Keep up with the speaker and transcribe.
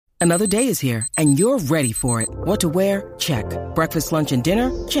Another day is here, and you're ready for it. What to wear? Check. Breakfast, lunch, and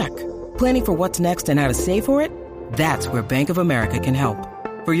dinner? Check. Planning for what's next and how to save for it? That's where Bank of America can help.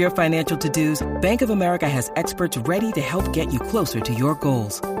 For your financial to-dos, Bank of America has experts ready to help get you closer to your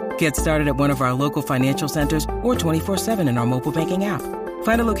goals. Get started at one of our local financial centers or 24/7 in our mobile banking app.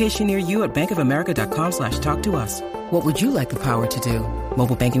 Find a location near you at bankofamerica.com/talktous. What would you like the power to do?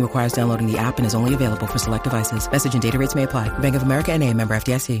 Mobile banking requires downloading the app and is only available for select devices. Message and data rates may apply. Bank of America N.A., member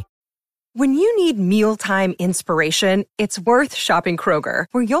FDIC. When you need mealtime inspiration, it's worth shopping Kroger,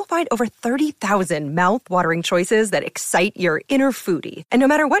 where you'll find over 30,000 mouth-watering choices that excite your inner foodie. And no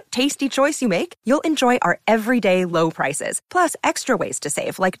matter what tasty choice you make, you'll enjoy our everyday low prices, plus extra ways to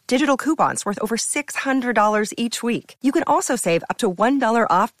save, like digital coupons worth over $600 each week. You can also save up to $1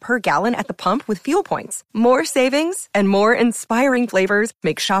 off per gallon at the pump with fuel points. More savings and more inspiring flavors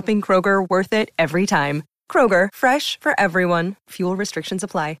make shopping Kroger worth it every time. Kroger, fresh for everyone. Fuel restrictions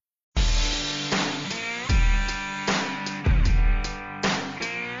apply.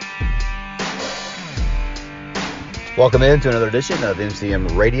 Welcome in to another edition of MCM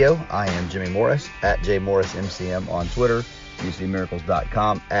Radio. I am Jimmy Morris at JMorrisMCM on Twitter,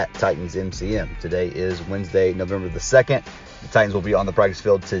 UCMiracles.com at TitansMCM. Today is Wednesday, November the 2nd. The Titans will be on the practice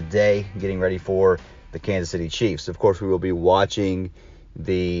field today getting ready for the Kansas City Chiefs. Of course, we will be watching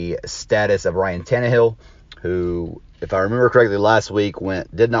the status of Ryan Tannehill, who, if I remember correctly, last week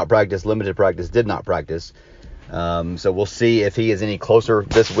did not practice, limited practice, did not practice. So we'll see if he is any closer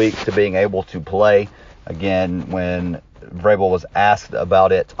this week to being able to play. Again, when Vrabel was asked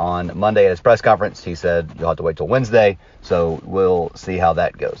about it on Monday at his press conference, he said you'll have to wait till Wednesday, so we'll see how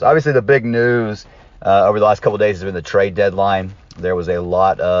that goes. Obviously, the big news over the last couple of days has been the trade deadline. There was a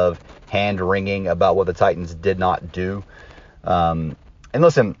lot of hand-wringing about what the Titans did not do. And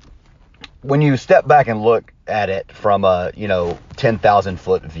listen, when you step back and look at it from a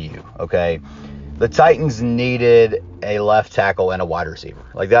 10,000-foot view, okay, the Titans needed a left tackle and a wide receiver.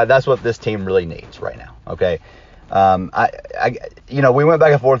 Like that's what this team really needs right now. Okay. We went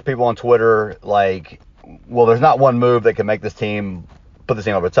back and forth with people on Twitter, like, well, there's not one move that can make this team, put this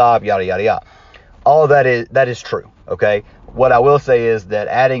team over the top, yada, yada, yada. All of that is true. Okay. What I will say is that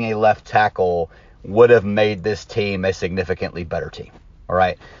adding a left tackle would have made this team a significantly better team. All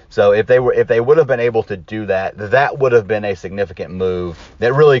right. So if they would have been able to do that, that would have been a significant move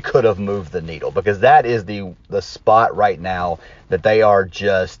that really could have moved the needle, because that is the spot right now that they are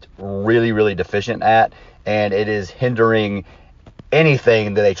just really, really deficient at, and it is hindering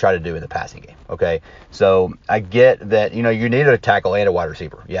anything that they try to do in the passing game. Okay. So I get that, you need a tackle and a wide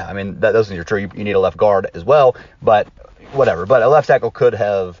receiver. Yeah. I mean, those things are true. You need a left guard as well, but whatever. But a left tackle could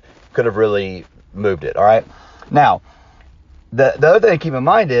have really moved it. All right. Now, the other thing to keep in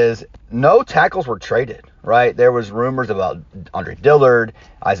mind is no tackles were traded, right? There was rumors about Andre Dillard,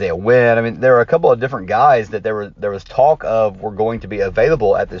 Isaiah Wynn. I mean, there were a couple of different guys that there was talk of were going to be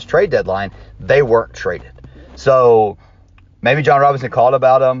available at this trade deadline. They weren't traded. So maybe John Robinson called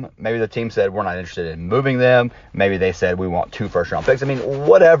about them. Maybe the team said, we're not interested in moving them. Maybe they said, we want 2 first-round picks. I mean,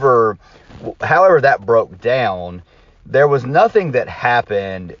 however that broke down, there was nothing that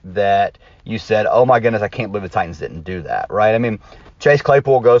happened that you said, oh my goodness, I can't believe the Titans didn't do that, right? I mean, Chase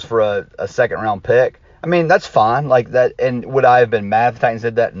Claypool goes for a second-round pick. I mean, that's fine. Like that. And would I have been mad if the Titans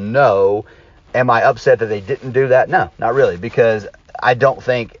did that? No. Am I upset that they didn't do that? No, not really, because I don't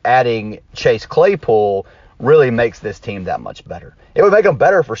think adding Chase Claypool really makes this team that much better. It would make them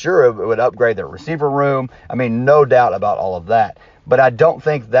better for sure. It would upgrade their receiver room. I mean, no doubt about all of that. But I don't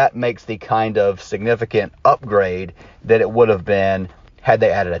think that makes the kind of significant upgrade that it would have been had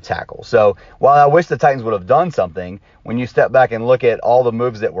they added a tackle. So while I wish the Titans would have done something, when you step back and look at all the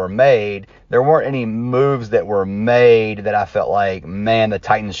moves that were made, there weren't any moves that were made that I felt like, man, the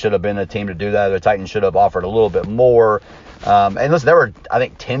Titans should have been the team to do that. The Titans should have offered a little bit more. And listen, there were, I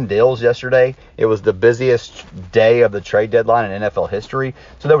think, 10 deals yesterday. It was the busiest day of the trade deadline in NFL history.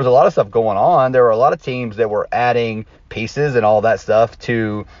 So there was a lot of stuff going on. There were a lot of teams that were adding pieces and all that stuff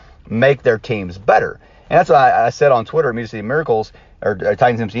to make their teams better. And that's why I said on Twitter, Music City Miracles, or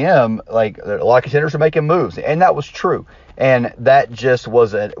Titans MCM, like a lot of contenders are making moves. And that was true. And that just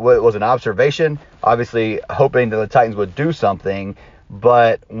was an observation, obviously hoping that the Titans would do something.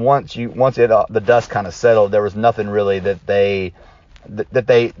 But once the dust kind of settled, there was nothing really that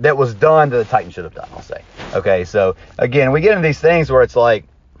was done that the Titans should have done, I'll say. Okay, so again, we get into these things where it's like,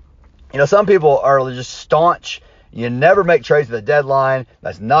 some people are just staunch. You never make trades at the deadline.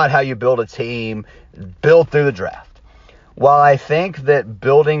 That's not how you build a team. Build through the draft. While I think that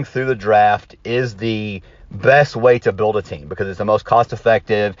building through the draft is the best way to build a team because it's the most cost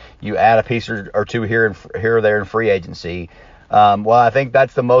effective, you add a piece or two here or there in free agency. Well, I think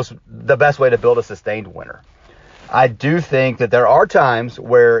that's the best way to build a sustained winner. I do think that there are times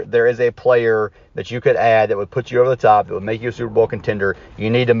where there is a player that you could add that would put you over the top, that would make you a Super Bowl contender. You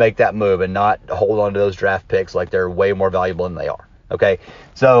need to make that move and not hold on to those draft picks like they're way more valuable than they are. Okay,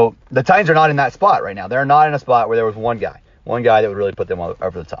 so the Titans are not in that spot right now. They're not in a spot where there was one guy that would really put them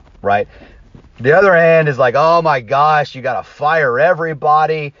over the top, right? The other hand is like, oh my gosh, you got to fire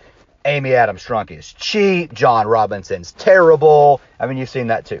everybody. Amy Adams Strunk is cheap. John Robinson's terrible. I mean, you've seen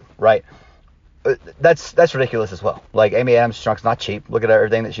that too, right? That's ridiculous as well. Like, Amy Adams Strunk's not cheap. Look at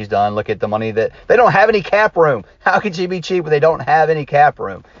everything that she's done. Look at the money that they don't have any cap room. How can she be cheap when they don't have any cap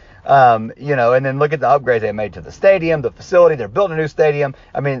room? And then look at the upgrades they made to the stadium, the facility. They're building a new stadium.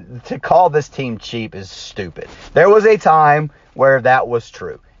 I mean, to call this team cheap is stupid. There was a time where that was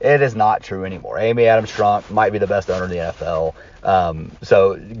true. It is not true anymore. Amy Adams Strunk might be the best owner in the NFL.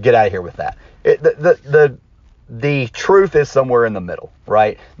 So get out of here with that. The truth is somewhere in the middle,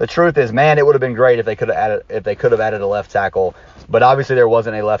 right? The truth is, man, it would have been great if they could have added a left tackle, but obviously there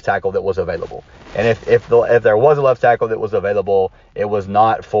wasn't a left tackle that was available. And if there was a left tackle that was available, it was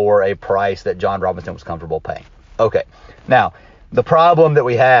not for a price that John Robinson was comfortable paying. Okay, now the problem that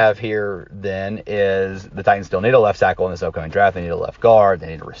we have here then is the Titans still need a left tackle in this upcoming draft. They need a left guard. They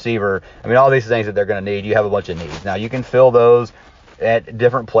need a receiver. I mean, all these things that they're going to need. You have a bunch of needs. Now you can fill those at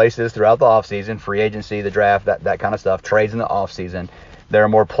different places throughout the offseason, free agency, the draft, that kind of stuff, trades in the offseason. There are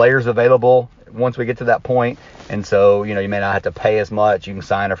more players available once we get to that point, and so, you may not have to pay as much. You can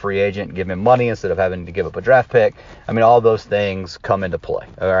sign a free agent and give him money instead of having to give up a draft pick. I mean, all those things come into play,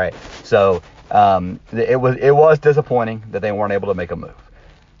 all right? So it was disappointing that they weren't able to make a move,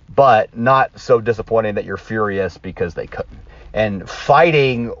 but not so disappointing that you're furious because they couldn't. And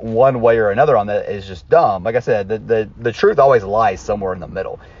fighting one way or another on that is just dumb. Like I said, the truth always lies somewhere in the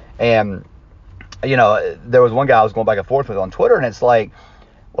middle. And, there was one guy I was going back and forth with on Twitter, and it's like,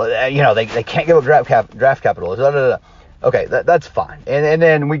 well, they can't give up draft capital. Okay, that's fine. And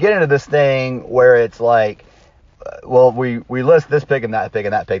then we get into this thing where it's like, well, we list this pick and that pick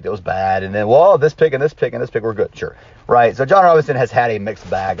that was bad. And then, well, this pick and this pick and this pick were good. Sure. Right. So John Robinson has had a mixed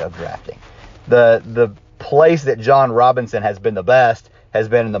bag of drafting. The place that John Robinson has been the best has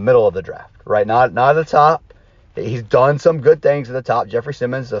been in the middle of the draft, right? Not at the top. He's done some good things at the top. Jeffrey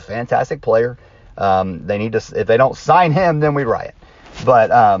Simmons is a fantastic player. They need to, if they don't sign him, then we riot. But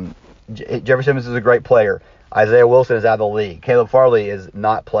Jeffrey Simmons is a great player. Isaiah Wilson is out of the league. Caleb Farley is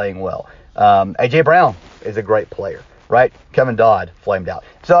not playing well. A.J. Brown is a great player, right? Kevin Dodd flamed out.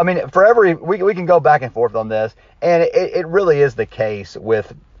 So, I mean, we can go back and forth on this, and it really is the case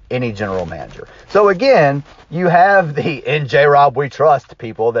with any general manager. So again, you have the "in J-Rob we trust"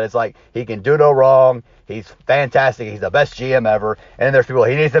 people that it's like, he can do no wrong, he's fantastic, he's the best GM ever, and then there's people,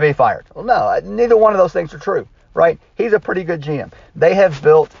 he needs to be fired. Well, no, neither one of those things are true, right? He's a pretty good GM. They have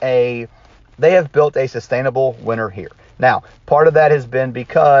built a sustainable winner here. Now, part of that has been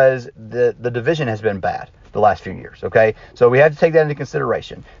because the division has been bad the last few years, okay? So we have to take that into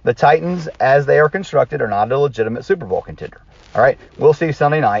consideration. The Titans, as they are constructed, are not a legitimate Super Bowl contender. All right, we'll see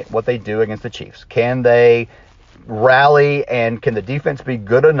Sunday night what they do against the Chiefs. Can they rally, and can the defense be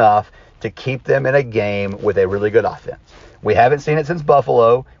good enough to keep them in a game with a really good offense? We haven't seen it since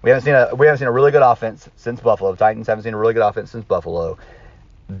Buffalo. We haven't seen a really good offense since Buffalo. The Titans haven't seen a really good offense since Buffalo.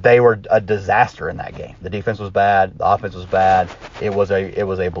 They were a disaster in that game. The defense was bad. The offense was bad. It was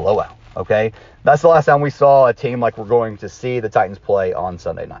a blowout. Okay, that's the last time we saw a team like we're going to see the Titans play on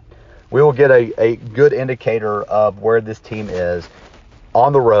Sunday night. We will get a good indicator of where this team is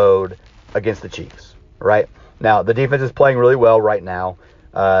on the road against the Chiefs. Right now, the defense is playing really well right now.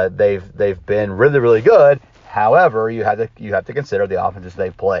 They've been really, really good. However, you have to consider the offenses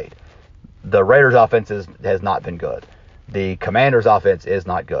they've played. The Raiders' offense has not been good. The Commanders' offense is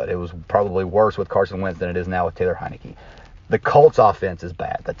not good. It was probably worse with Carson Wentz than it is now with Taylor Heineke. The Colts' offense is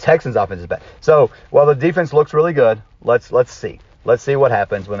bad. The Texans' offense is bad. So, while the defense looks really good, let's see. Let's see what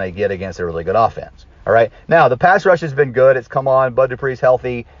happens when they get against a really good offense. All right. Now, the pass rush has been good. It's come on. Bud Dupree's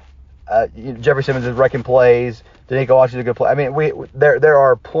healthy. Jeffrey Simmons is wrecking plays. Danico Washington's a good play. I mean, there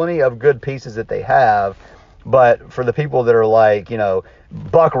are plenty of good pieces that they have. But for the people that are like,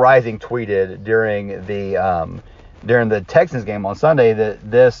 Buck Rising tweeted during the Texans game on Sunday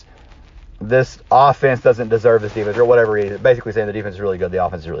that this offense doesn't deserve this defense, or whatever. He's basically saying the defense is really good, the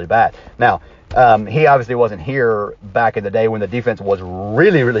offense is really bad. Now, he obviously wasn't here back in the day when the defense was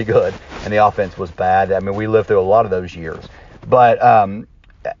really, really good and the offense was bad. I mean, we lived through a lot of those years. But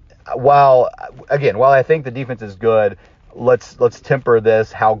while I think the defense is good, let's temper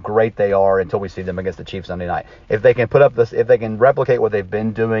this, how great they are, until we see them against the Chiefs Sunday night. If they can if they can replicate what they've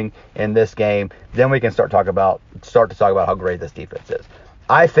been doing in this game, then we can start to talk about how great this defense is.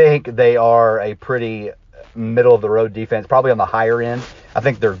 I think they are a pretty middle of the road defense, probably on the higher end. I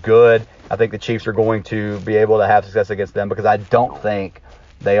think they're good. I think the Chiefs are going to be able to have success against them, because I don't think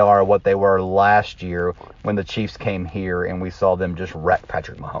they are what they were last year when the Chiefs came here and we saw them just wreck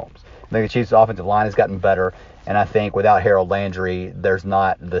Patrick Mahomes. I think the Chiefs' offensive line has gotten better, and I think without Harold Landry, there's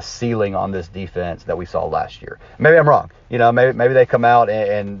not the ceiling on this defense that we saw last year. Maybe I'm wrong. Maybe they come out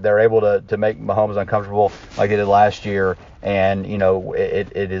and they're able to make Mahomes uncomfortable like they did last year, and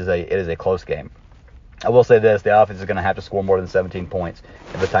it is a close game. I will say this: the offense is going to have to score more than 17 points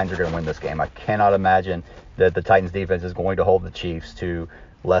if the Titans are going to win this game. I cannot imagine that the Titans defense is going to hold the Chiefs to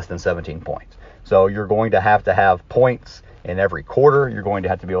less than 17 points. So you're going to have points in every quarter. You're going to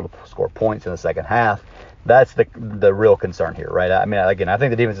have to be able to score points in the second half. That's the real concern here, right? I mean, again, I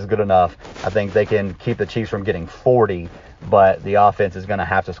think the defense is good enough. I think they can keep the Chiefs from getting 40, but the offense is going to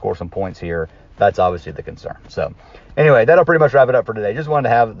have to score some points here. That's obviously the concern. So anyway, that'll pretty much wrap it up for today. Just wanted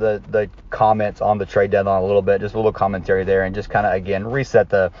to have the comments on the trade deadline a little bit, just a little commentary there, and just kind of, again, reset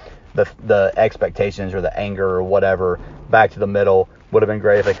the expectations or the anger or whatever back to the middle. Would have been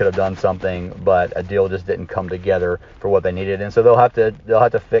great if they could have done something, but a deal just didn't come together for what they needed, and so they'll have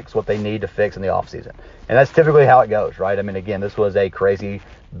to fix what they need to fix in the offseason. And that's typically how it goes, right? I mean, again, this was a crazy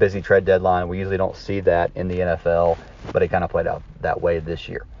busy trade deadline. We usually don't see that in the NFL, but it kind of played out that way this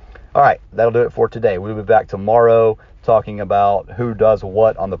year. All right, that'll do it for today. We'll be back tomorrow talking about who does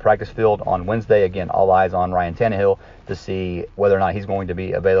what on the practice field on Wednesday. Again, all eyes on Ryan Tannehill to see whether or not he's going to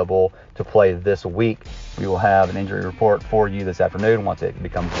be available to play this week. We will have an injury report for you this afternoon once it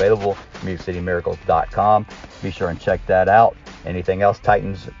becomes available. MusicCityMiracles.com. Be sure and check that out. Anything else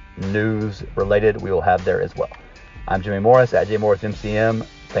Titans news related, we will have there as well. I'm Jimmy Morris at JMorrisMCM.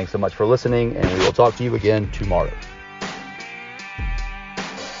 Thanks so much for listening, and we will talk to you again tomorrow.